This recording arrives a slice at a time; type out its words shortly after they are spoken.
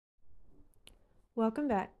Welcome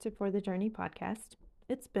back to For the Journey podcast.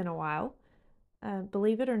 It's been a while.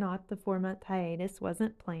 Believe it or not, the 4-month hiatus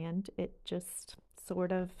wasn't planned, it just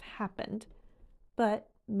sort of happened. But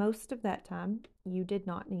most of that time, you did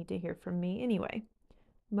not need to hear from me anyway.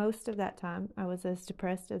 Most of that time, I was as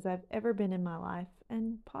depressed as I've ever been in my life,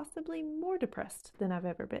 and possibly more depressed than I've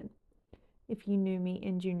ever been. If you knew me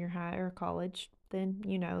in junior high or college, then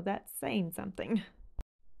you know that's saying something.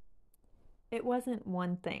 It wasn't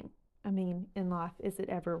one thing. I mean, in life, is it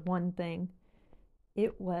ever one thing?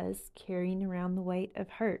 It was carrying around the weight of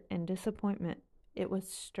hurt and disappointment. It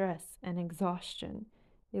was stress and exhaustion.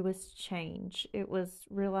 It was change. It was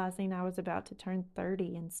realizing I was about to turn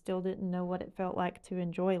 30 and still didn't know what it felt like to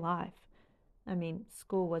enjoy life. I mean,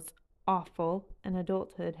 school was awful, and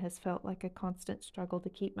adulthood has felt like a constant struggle to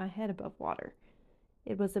keep my head above water.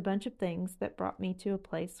 It was a bunch of things that brought me to a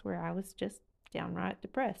place where I was just downright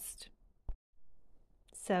depressed.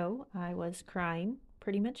 So I was crying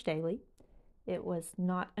pretty much daily. It was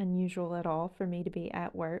not unusual at all for me to be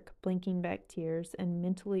at work, blinking back tears and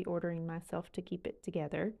mentally ordering myself to keep it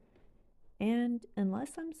together. And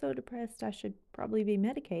unless I'm so depressed I should probably be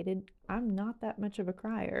medicated, I'm not that much of a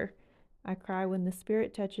crier. I cry when the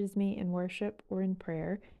Spirit touches me in worship or in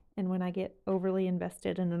prayer, and when I get overly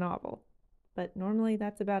invested in a novel. But normally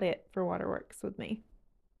that's about it for Waterworks with me.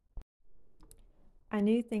 I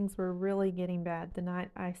knew things were really getting bad the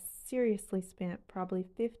night I seriously spent probably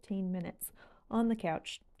 15 minutes on the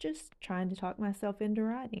couch just trying to talk myself into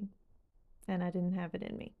writing. And I didn't have it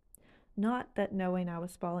in me. Not that knowing I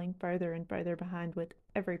was falling further and further behind with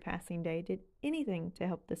every passing day did anything to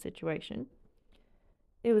help the situation.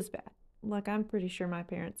 It was bad. Like, I'm pretty sure my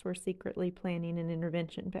parents were secretly planning an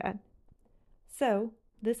intervention bad. So,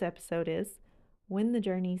 this episode is When the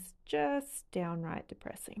Journey's Just Downright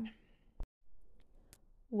Depressing.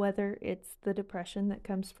 Whether it's the depression that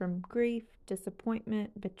comes from grief,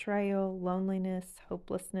 disappointment, betrayal, loneliness,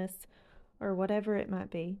 hopelessness, or whatever it might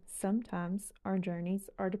be, sometimes our journeys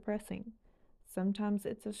are depressing. Sometimes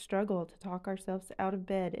it's a struggle to talk ourselves out of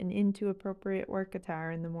bed and into appropriate work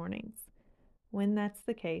attire in the mornings. When that's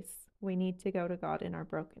the case, we need to go to God in our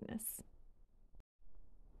brokenness.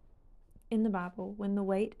 In the Bible, when the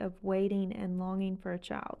weight of waiting and longing for a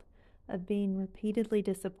child, of being repeatedly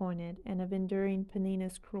disappointed, and of enduring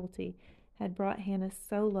Peninnah's cruelty had brought Hannah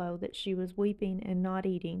so low that she was weeping and not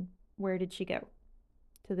eating, where did she go?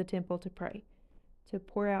 To the temple to pray, to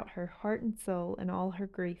pour out her heart and soul and all her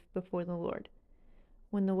grief before the Lord.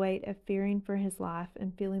 When the weight of fearing for his life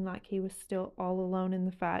and feeling like he was still all alone in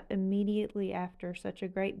the fight immediately after such a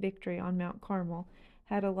great victory on Mount Carmel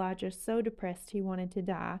had Elijah so depressed he wanted to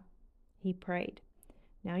die, he prayed.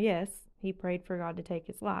 Now, yes, he prayed for God to take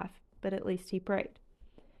his life, but at least he prayed.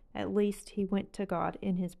 At least he went to God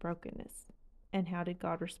in his brokenness. And how did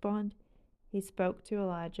God respond? He spoke to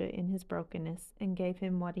Elijah in his brokenness and gave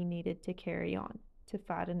him what he needed to carry on, to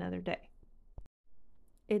fight another day.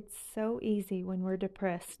 It's so easy when we're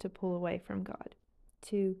depressed to pull away from God,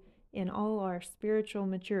 to, in all our spiritual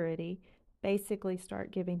maturity, basically start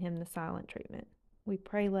giving him the silent treatment. We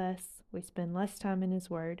pray less, we spend less time in his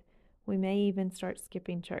word, we may even start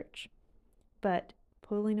skipping church. But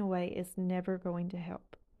pulling away is never going to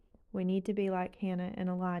help. We need to be like Hannah and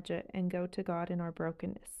Elijah and go to God in our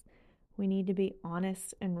brokenness. We need to be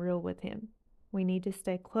honest and real with him. We need to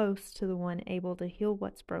stay close to the one able to heal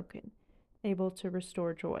what's broken, able to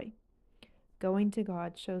restore joy. Going to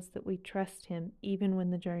God shows that we trust him even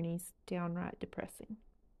when the journey's downright depressing.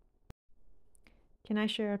 Can I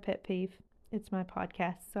share a pet peeve? It's my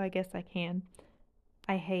podcast, so I guess I can.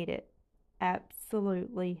 I hate it.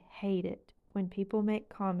 Absolutely hate it when people make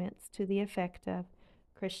comments to the effect of,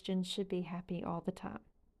 Christians should be happy all the time.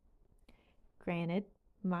 Granted,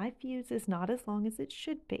 my fuse is not as long as it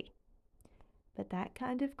should be. But that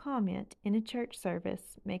kind of comment in a church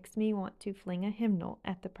service makes me want to fling a hymnal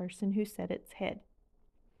at the person who set its head.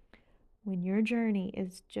 When your journey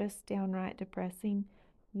is just downright depressing,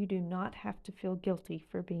 you do not have to feel guilty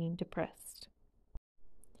for being depressed.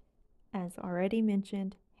 As already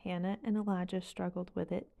mentioned, Hannah and Elijah struggled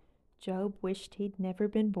with it. Job wished he'd never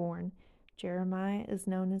been born. Jeremiah is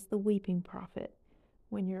known as the weeping prophet.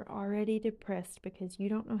 When you're already depressed because you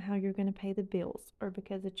don't know how you're going to pay the bills, or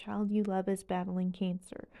because a child you love is battling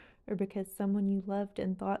cancer, or because someone you loved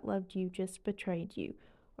and thought loved you just betrayed you,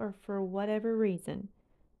 or for whatever reason,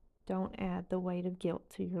 don't add the weight of guilt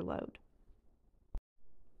to your load.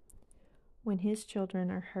 When his children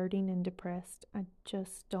are hurting and depressed, I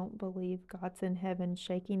just don't believe God's in heaven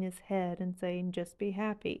shaking his head and saying, just be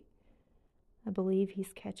happy. I believe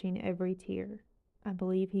he's catching every tear. I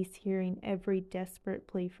believe he's hearing every desperate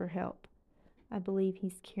plea for help. I believe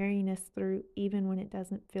He's carrying us through even when it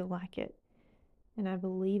doesn't feel like it. And I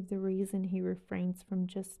believe the reason He refrains from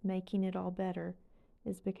just making it all better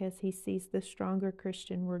is because He sees the stronger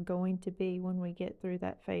Christian we're going to be when we get through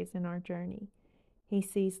that phase in our journey. He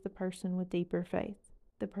sees the person with deeper faith,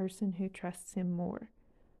 the person who trusts Him more,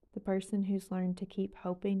 the person who's learned to keep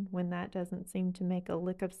hoping when that doesn't seem to make a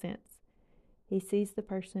lick of sense. He sees the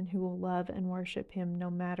person who will love and worship Him no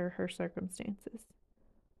matter her circumstances.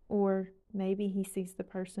 Or maybe He sees the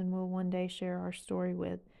person we'll one day share our story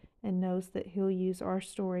with and knows that He'll use our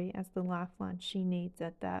story as the lifeline she needs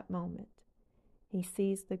at that moment. He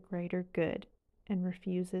sees the greater good and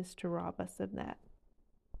refuses to rob us of that.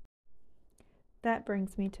 That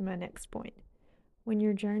brings me to my next point. When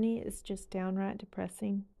your journey is just downright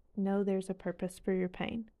depressing, know there's a purpose for your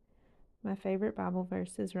pain. My favorite Bible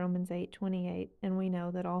verse is Romans 8:28, and we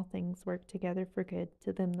know that all things work together for good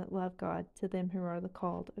to them that love God, to them who are the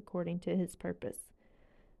called according to His purpose.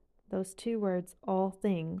 Those two words, all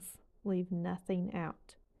things, leave nothing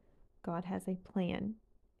out. God has a plan,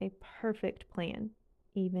 a perfect plan,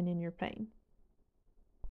 even in your pain.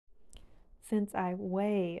 Since I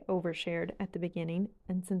way overshared at the beginning,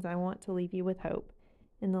 and since I want to leave you with hope,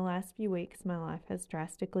 in the last few weeks my life has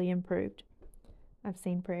drastically improved. I've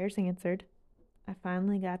seen prayers answered. I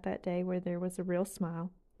finally got that day where there was a real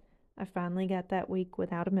smile. I finally got that week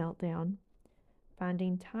without a meltdown.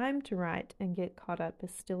 Finding time to write and get caught up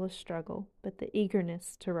is still a struggle, but the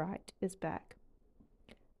eagerness to write is back.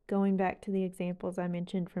 Going back to the examples I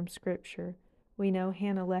mentioned from Scripture, we know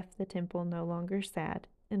Hannah left the temple no longer sad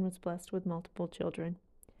and was blessed with multiple children.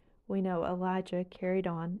 We know Elijah carried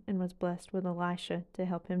on and was blessed with Elisha to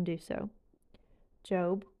help him do so.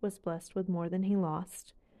 Job was blessed with more than he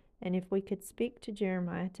lost, and if we could speak to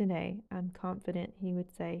Jeremiah today, I'm confident he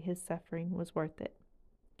would say his suffering was worth it.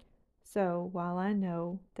 So, while I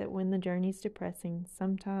know that when the journey's depressing,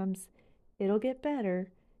 sometimes it'll get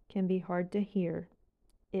better can be hard to hear,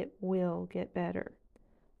 it will get better.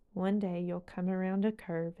 One day you'll come around a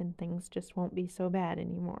curve and things just won't be so bad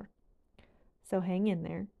anymore. So hang in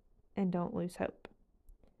there and don't lose hope.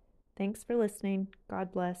 Thanks for listening.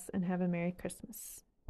 God bless and have a Merry Christmas.